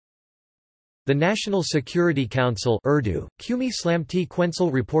The National Security Council Urdu, Qumi Slamti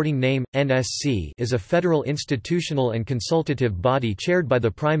Quencil reporting name, NSC is a federal institutional and consultative body chaired by the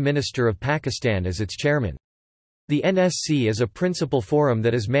Prime Minister of Pakistan as its chairman. The NSC is a principal forum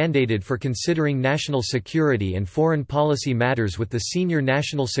that is mandated for considering national security and foreign policy matters with the senior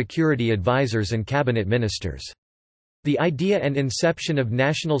national security advisors and cabinet ministers. The idea and inception of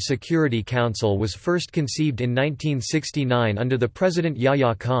National Security Council was first conceived in 1969 under the President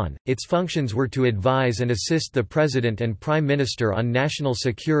Yahya Khan. Its functions were to advise and assist the President and Prime Minister on national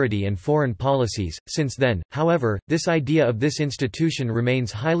security and foreign policies. Since then, however, this idea of this institution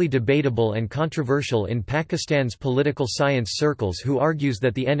remains highly debatable and controversial in Pakistan's political science circles, who argues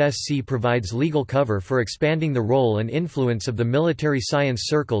that the NSC provides legal cover for expanding the role and influence of the military science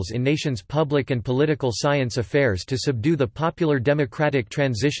circles in nation's public and political science affairs to subdue the popular democratic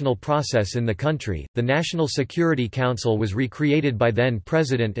transitional process in the country. The National Security Council was recreated by then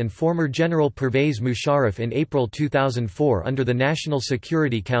President and former General Pervez Musharraf in April 2004 under the National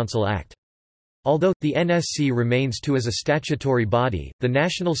Security Council Act. Although, the NSC remains as a statutory body, the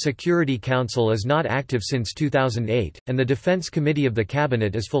National Security Council is not active since 2008, and the Defense Committee of the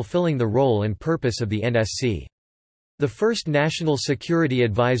Cabinet is fulfilling the role and purpose of the NSC. The first National Security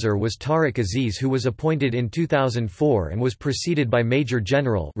Advisor was Tariq Aziz, who was appointed in 2004 and was preceded by Major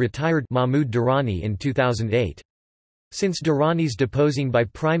General retired Mahmood Durrani in 2008. Since Durrani's deposing by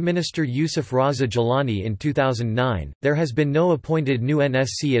Prime Minister Yusuf Raza Gilani in 2009, there has been no appointed new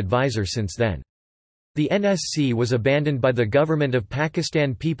NSC advisor since then. The NSC was abandoned by the Government of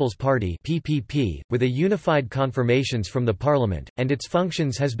Pakistan People's Party (PPP), with a unified confirmations from the Parliament, and its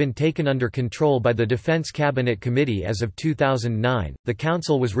functions has been taken under control by the Defence Cabinet Committee as of 2009. The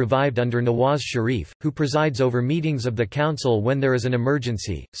council was revived under Nawaz Sharif, who presides over meetings of the council when there is an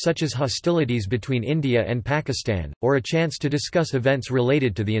emergency, such as hostilities between India and Pakistan, or a chance to discuss events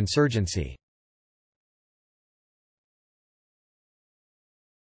related to the insurgency.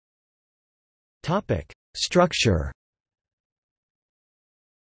 Structure.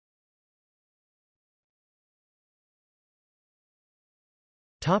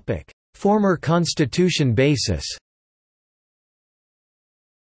 Former constitution basis.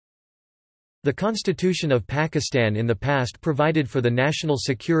 The Constitution of Pakistan in the past provided for the National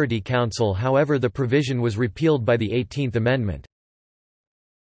Security Council, however the provision was repealed by the 18th Amendment.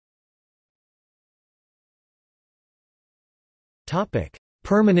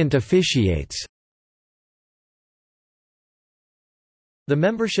 Permanent Officiates. The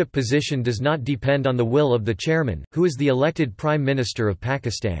membership position does not depend on the will of the chairman, who is the elected Prime Minister of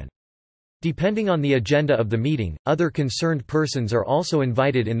Pakistan. Depending on the agenda of the meeting, other concerned persons are also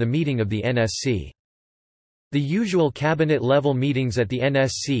invited in the meeting of the NSC. The usual cabinet-level meetings at the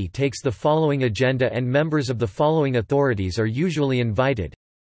NSC takes the following agenda, and members of the following authorities are usually invited: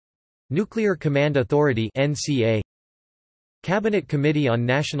 Nuclear Command Authority (NCA), Cabinet Committee on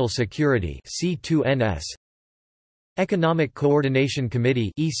National Security (C2NS), Economic Coordination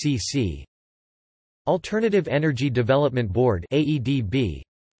Committee (ECC), Alternative Energy Development Board (AEDB),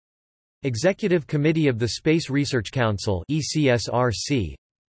 Executive Committee of the Space Research Council (ECSRC),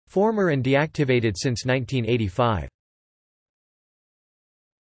 former and deactivated since 1985.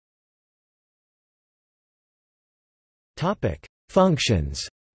 Topic: Functions.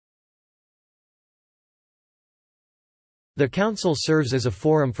 The Council serves as a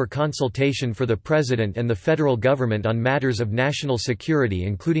forum for consultation for the President and the federal government on matters of national security,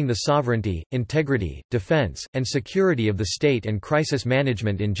 including the sovereignty, integrity, defense, and security of the state and crisis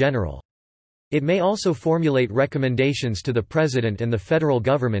management in general. It may also formulate recommendations to the President and the federal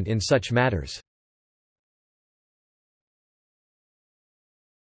government in such matters.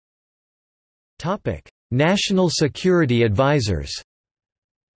 National Security Advisors.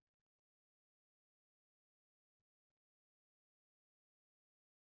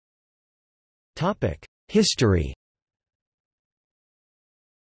 History.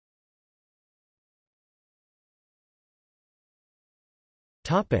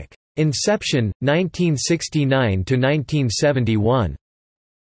 Inception, 1969 to 1971.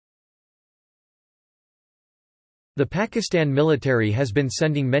 The Pakistan military has been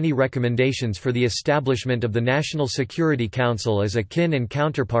sending many recommendations for the establishment of the National Security Council as a kin and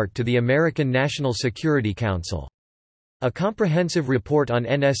counterpart to the American National Security Council. A comprehensive report on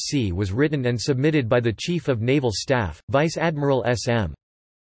NSC was written and submitted by the Chief of Naval Staff, Vice Admiral S.M.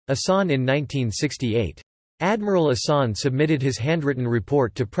 Ahsan in 1968. Admiral Ahsan submitted his handwritten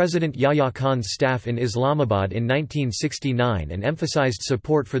report to President Yahya Khan's staff in Islamabad in 1969 and emphasized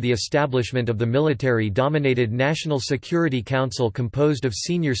support for the establishment of the military-dominated National Security Council composed of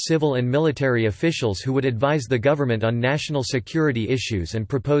senior civil and military officials who would advise the government on national security issues and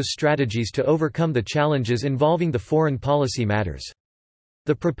propose strategies to overcome the challenges involving the foreign policy matters.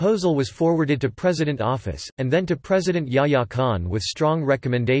 The proposal was forwarded to President Office, and then to President Yahya Khan with strong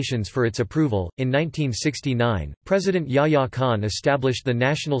recommendations for its approval. In 1969, President Yahya Khan established the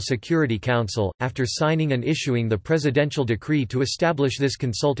National Security Council, after signing and issuing the presidential decree to establish this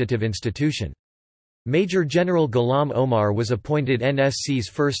consultative institution. Major General Ghulam Omar was appointed NSC's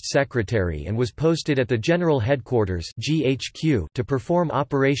first secretary and was posted at the General Headquarters (GHQ) to perform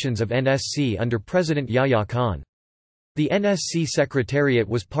operations of NSC under President Yahya Khan. The NSC Secretariat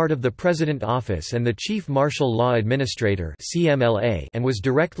was part of the President Office and the Chief Martial Law Administrator (CMLA) and was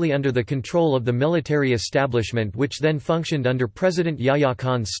directly under the control of the military establishment, which then functioned under President Yahya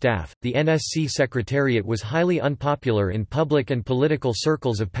Khan's staff. The NSC Secretariat was highly unpopular in public and political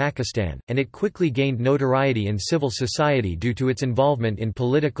circles of Pakistan, and it quickly gained notoriety in civil society due to its involvement in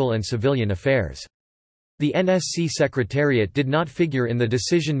political and civilian affairs. The NSC Secretariat did not figure in the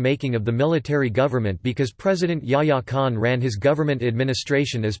decision-making of the military government because President Yahya Khan ran his government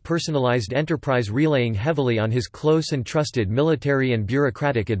administration as personalized enterprise, relying heavily on his close and trusted military and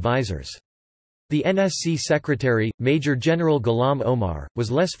bureaucratic advisors. The NSC Secretary, Major General Ghulam Omar, was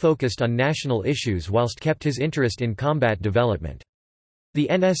less focused on national issues whilst kept his interest in combat development. The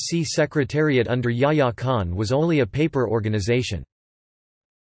NSC Secretariat under Yahya Khan was only a paper organization.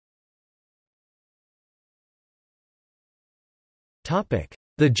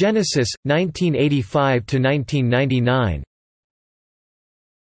 The genesis, 1985–1999.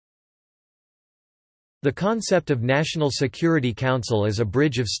 The concept of National Security Council as a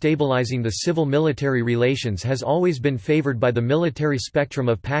bridge of stabilizing the civil-military relations has always been favored by the military spectrum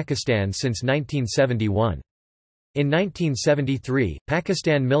of Pakistan since 1971. In 1973,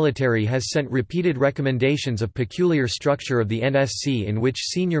 Pakistan military has sent repeated recommendations of peculiar structure of the NSC in which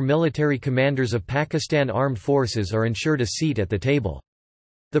senior military commanders of Pakistan Armed Forces are ensured a seat at the table.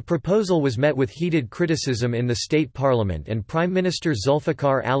 The proposal was met with heated criticism in the state parliament, and Prime Minister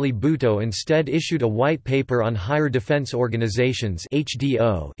Zulfikar Ali Bhutto instead issued a white paper on higher defense organizations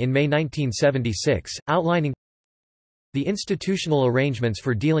 (HDO) in May 1976, outlining the institutional arrangements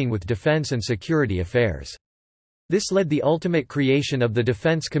for dealing with defense and security affairs. This led the ultimate creation of the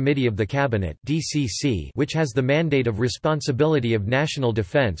Defense Committee of the Cabinet (DCC), which has the mandate of responsibility of national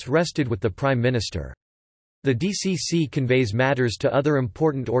defense rested with the Prime Minister. The DCC conveys matters to other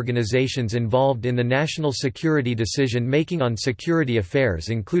important organizations involved in the national security decision-making on security affairs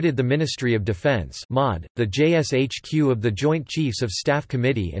included the Ministry of Defense (MOD), the JSHQ of the Joint Chiefs of Staff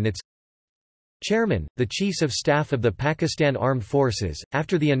Committee and its Chairman, the Chiefs of Staff of the Pakistan Armed Forces.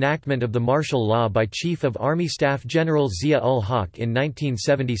 After the enactment of the martial law by Chief of Army Staff General Zia-ul-Haq in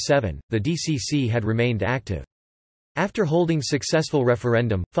 1977, the DCC had remained active. After holding successful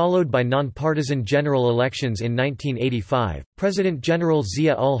referendum, followed by non-partisan general elections in 1985, President General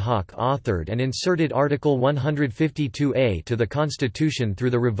Zia-ul-Haq authored and inserted Article 152A to the Constitution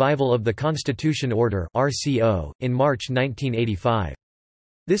through the revival of the Constitution Order (RCO) in March 1985.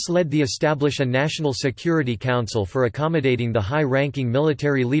 This led the establish a National Security Council for accommodating the high-ranking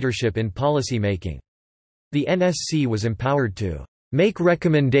military leadership in policy-making. The NSC was empowered to make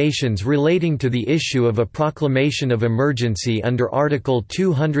recommendations relating to the issue of a proclamation of emergency under Article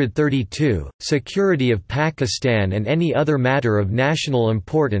 232, security of Pakistan, and any other matter of national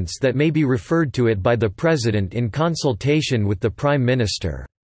importance that may be referred to it by the President in consultation with the Prime Minister.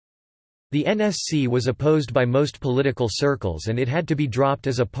 The NSC was opposed by most political circles, and it had to be dropped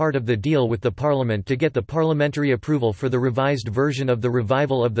as a part of the deal with the Parliament to get the parliamentary approval for the revised version of the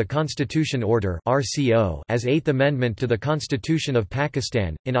Revival of the Constitution Order (RCO) as Eighth Amendment to the Constitution of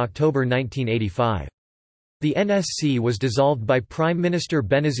Pakistan, in October 1985. The NSC was dissolved by Prime Minister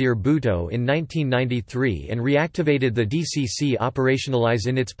Benazir Bhutto in 1993 and reactivated the DCC operationalized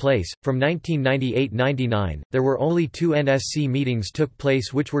in its place. From 1998–99, there were only 2 NSC meetings took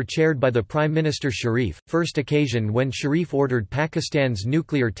place, which were chaired by the Prime Minister Sharif, first occasion when Sharif ordered Pakistan's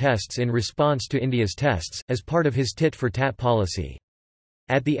nuclear tests in response to India's tests, as part of his tit-for-tat policy.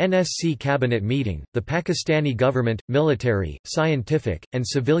 At the NSC cabinet meeting, the Pakistani government, military, scientific, and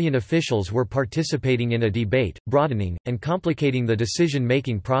civilian officials were participating in a debate, broadening, and complicating the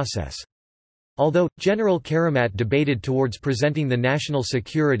decision-making process. Although, General Karamat debated towards presenting the national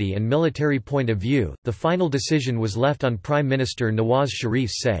security and military point of view, the final decision was left on Prime Minister Nawaz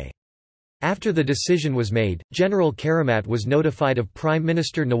Sharif's say. After the decision was made, General Karamat was notified of Prime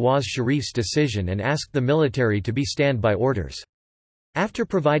Minister Nawaz Sharif's decision and asked the military to be standby orders. After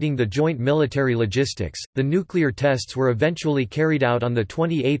providing the joint military logistics, the nuclear tests were eventually carried out on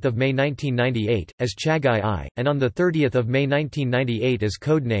 28 May 1998, as Chagai-I, and on 30 May 1998 as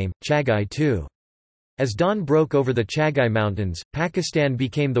codename, Chagai-II. As dawn broke over the Chagai Mountains, Pakistan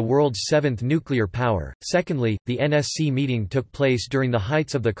became the world's seventh nuclear power. Secondly, the NSC meeting took place during the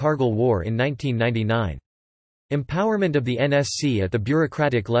heights of the Kargil War in 1999. Empowerment of the NSC at the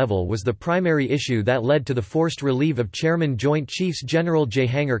bureaucratic level was the primary issue that led to the forced relief of Chairman Joint Chiefs General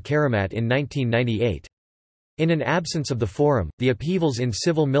Jahangir Karamat in 1998. In an absence of the forum, the upheavals in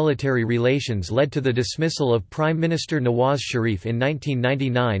civil-military relations led to the dismissal of Prime Minister Nawaz Sharif in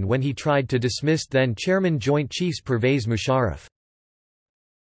 1999 when he tried to dismiss then-Chairman Joint Chiefs Pervez Musharraf.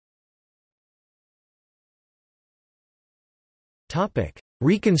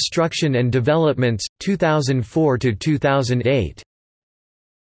 Reconstruction and developments, 2004–2008.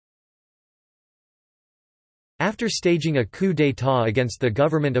 After staging a coup d'état against the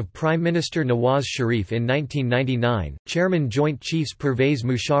government of Prime Minister Nawaz Sharif in 1999, Chairman Joint Chiefs Pervez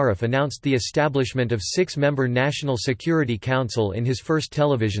Musharraf announced the establishment of six-member National Security Council in his first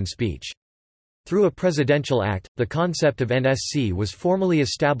television speech. Through a presidential act, the concept of NSC was formally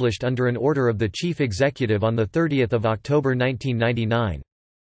established under an order of the Chief Executive on 30 October 1999.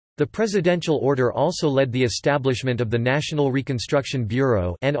 The presidential order also led the establishment of the National Reconstruction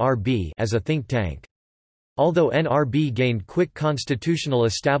Bureau as a think tank. Although NRB gained quick constitutional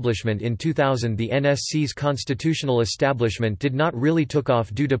establishment in 2000, the NSC's constitutional establishment did not really took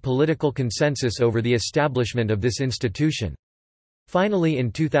off due to political consensus over the establishment of this institution. Finally,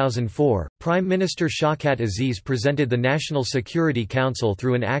 in 2004, Prime Minister Shawkat Aziz presented the National Security Council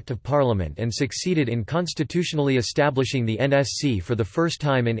through an Act of Parliament and succeeded in constitutionally establishing the NSC for the first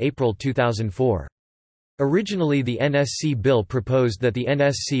time in April 2004. Originally, the NSC bill proposed that the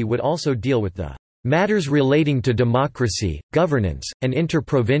NSC would also deal with the matters relating to democracy, governance, and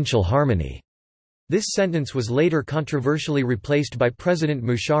interprovincial harmony. This sentence was later controversially replaced by President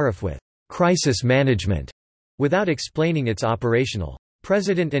Musharraf with crisis management, without explaining its operational.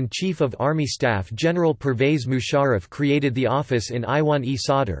 President and Chief of Army Staff General Pervez Musharraf created the office in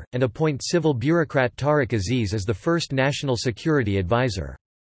Iwan-e-Sadr, and appoint civil bureaucrat Tariq Aziz as the first national security advisor.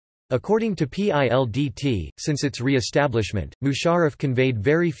 According to PILDT, since its re-establishment, Musharraf conveyed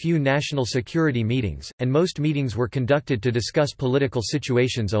very few national security meetings, and most meetings were conducted to discuss political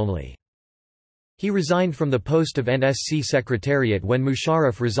situations only. He resigned from the post of NSC Secretariat when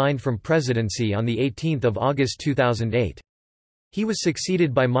Musharraf resigned from presidency on 18 August 2008. He was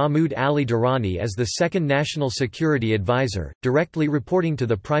succeeded by Mahmoud Ali Durrani as the second National Security Advisor, directly reporting to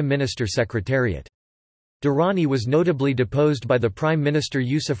the Prime Minister Secretariat. Durrani was notably deposed by the Prime Minister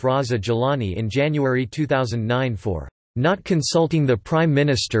Yusuf Raza Gilani in January 2009 for not consulting the Prime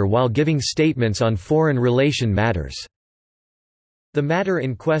Minister while giving statements on foreign relation matters. The matter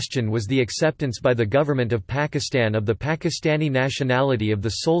in question was the acceptance by the government of Pakistan of the Pakistani nationality of the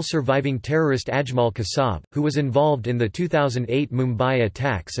sole surviving terrorist Ajmal Kasab, who was involved in the 2008 Mumbai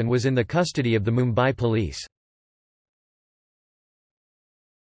attacks and was in the custody of the Mumbai police.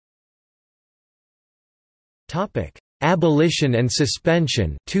 Abolition and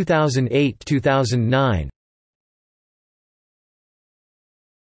suspension, 2008–2009.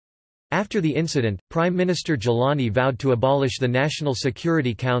 After the incident, Prime Minister Gilani vowed to abolish the National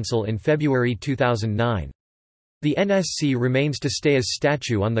Security Council in February 2009. The NSC remains to stay as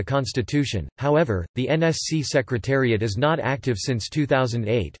statute on the Constitution, however, the NSC Secretariat is not active since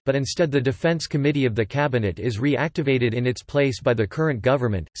 2008, but instead the Defence Committee of the Cabinet is reactivated in its place by the current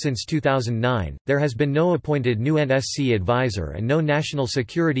government. Since 2009, there has been no appointed new NSC advisor and no national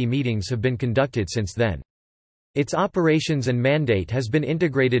security meetings have been conducted since then. Its operations and mandate has been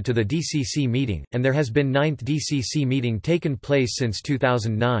integrated to the DCC meeting, and there has been 9th DCC meeting taken place since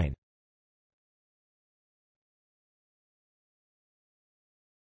 2009.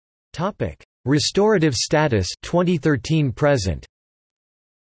 Restorative status 2013–present.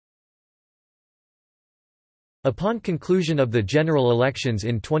 Upon conclusion of the general elections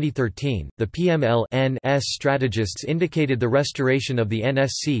in 2013, the PML-N-S strategists indicated the restoration of the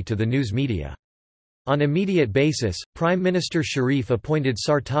NSC to the news media. On immediate basis, Prime Minister Sharif appointed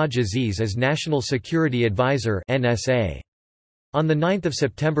Sartaj Aziz as National Security Advisor (NSA). On 9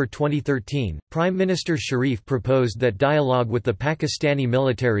 September 2013, Prime Minister Sharif proposed that dialogue with the Pakistani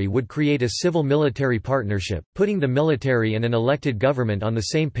military would create a civil-military partnership, putting the military and an elected government on the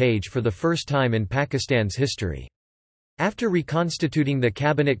same page for the first time in Pakistan's history. After reconstituting the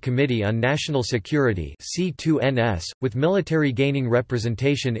Cabinet Committee on National Security (C2NS), with military gaining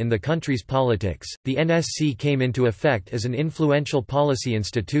representation in the country's politics, the NSC came into effect as an influential policy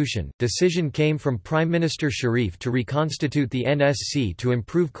institution. Decision came from Prime Minister Sharif to reconstitute the NSC to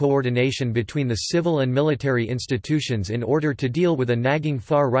improve coordination between the civil and military institutions in order to deal with a nagging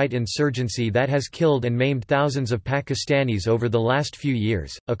far-right insurgency that has killed and maimed thousands of Pakistanis over the last few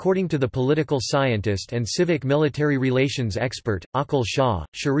years. According to the political scientist and civic military relations expert, Aqil Shah,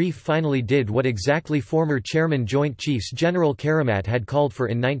 Sharif finally did what exactly former Chairman Joint Chiefs General Karamat had called for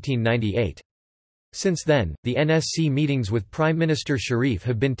in 1998. Since then, the NSC meetings with Prime Minister Sharif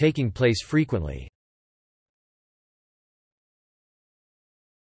have been taking place frequently.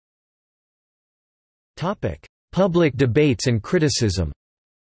 Public debates and criticism.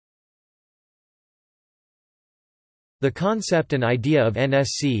 The concept and idea of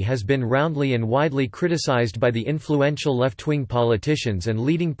NSC has been roundly and widely criticized by the influential left-wing politicians and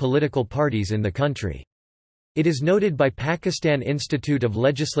leading political parties in the country. It is noted by Pakistan Institute of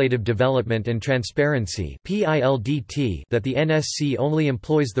Legislative Development and Transparency that the NSC only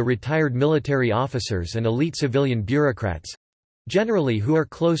employs the retired military officers and elite civilian bureaucrats—generally who are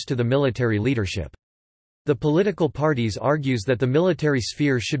close to the military leadership. The political parties argues that the military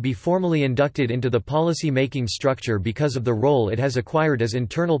sphere should be formally inducted into the policy-making structure because of the role it has acquired as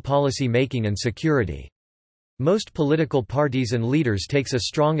internal policy making and security. Most political parties and leaders takes a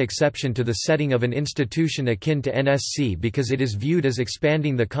strong exception to the setting of an institution akin to NSC because it is viewed as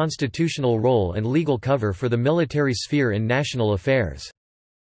expanding the constitutional role and legal cover for the military sphere in national affairs.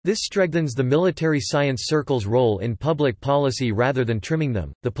 This strengthens the military science circle's role in public policy rather than trimming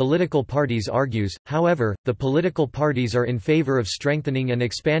them, the political parties argues. However, the political parties are in favor of strengthening and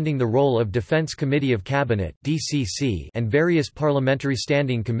expanding the role of Defense Committee of Cabinet (DCC) and various parliamentary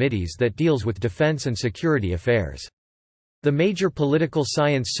standing committees that deals with defense and security affairs. The major political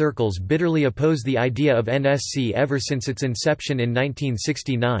science circles bitterly oppose the idea of NSC ever since its inception in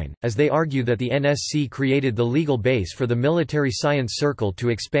 1969, as they argue that the NSC created the legal base for the military science circle to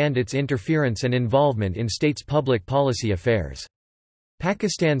expand its interference and involvement in states' public policy affairs.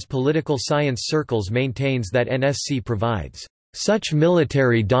 Pakistan's political science circles maintains that NSC provides such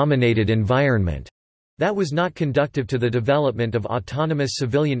military-dominated environment that was not conducive to the development of autonomous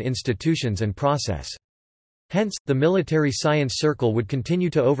civilian institutions and process. Hence, the military science circle would continue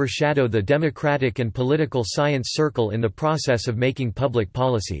to overshadow the democratic and political science circle in the process of making public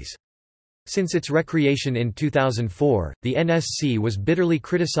policies. Since its recreation in 2004, the NSC was bitterly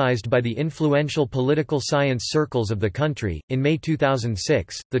criticized by the influential political science circles of the country. In May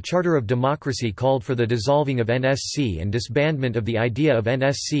 2006, the Charter of Democracy called for the dissolving of NSC and disbandment of the idea of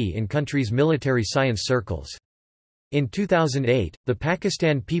NSC in country's military science circles. In 2008, the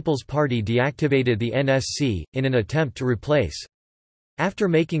Pakistan People's Party deactivated the NSC, in an attempt to replace. After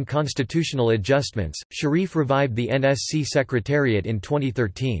making constitutional adjustments, Sharif revived the NSC Secretariat in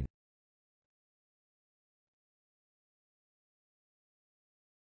 2013.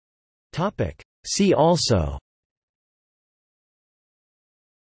 See also: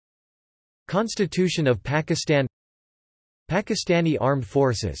 Constitution of Pakistan, Pakistani Armed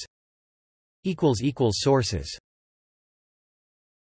Forces. Sources